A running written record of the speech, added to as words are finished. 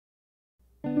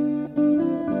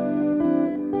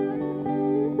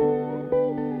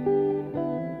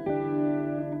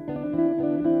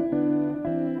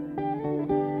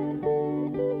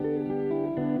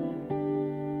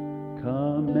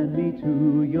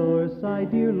your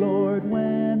side, dear Lord,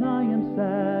 when I am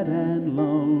sad and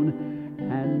lone,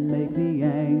 and make the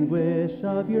anguish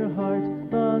of your heart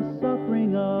the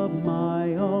suffering of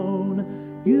my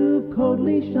own. You've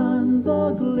coldly shunned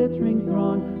the glittering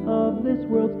throng of this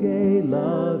world's gay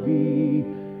lavee,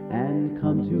 and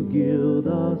come to gild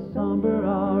a somber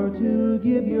hour to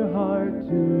give your heart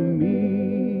to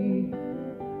me.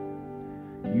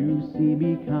 You see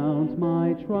me count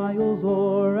my trials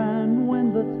o'er, and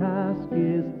when the task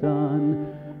is done,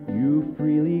 you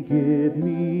freely give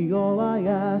me all I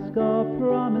ask, a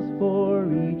promise for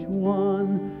each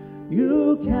one.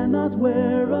 You cannot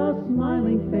wear a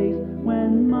smiling face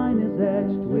when mine is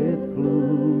etched with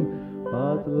gloom,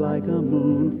 but like a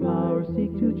moonflower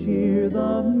seek to cheer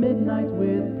the midnight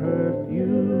with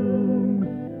perfume.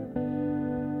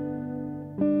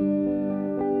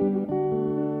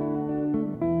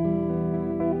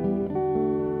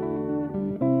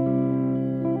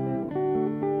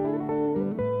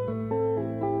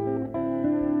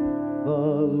 The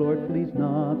Lord flees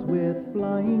not with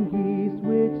flying geese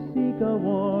which seek a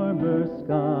warmer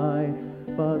sky,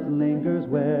 but lingers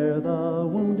where the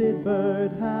wounded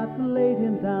bird hath laid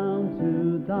him down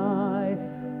to die.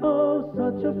 Oh,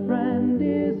 such a friend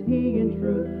is he in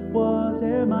truth,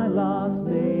 whate'er my lot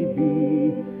may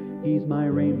be. He's my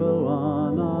rainbow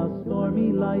on a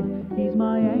stormy life, he's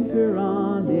my anchor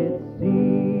on its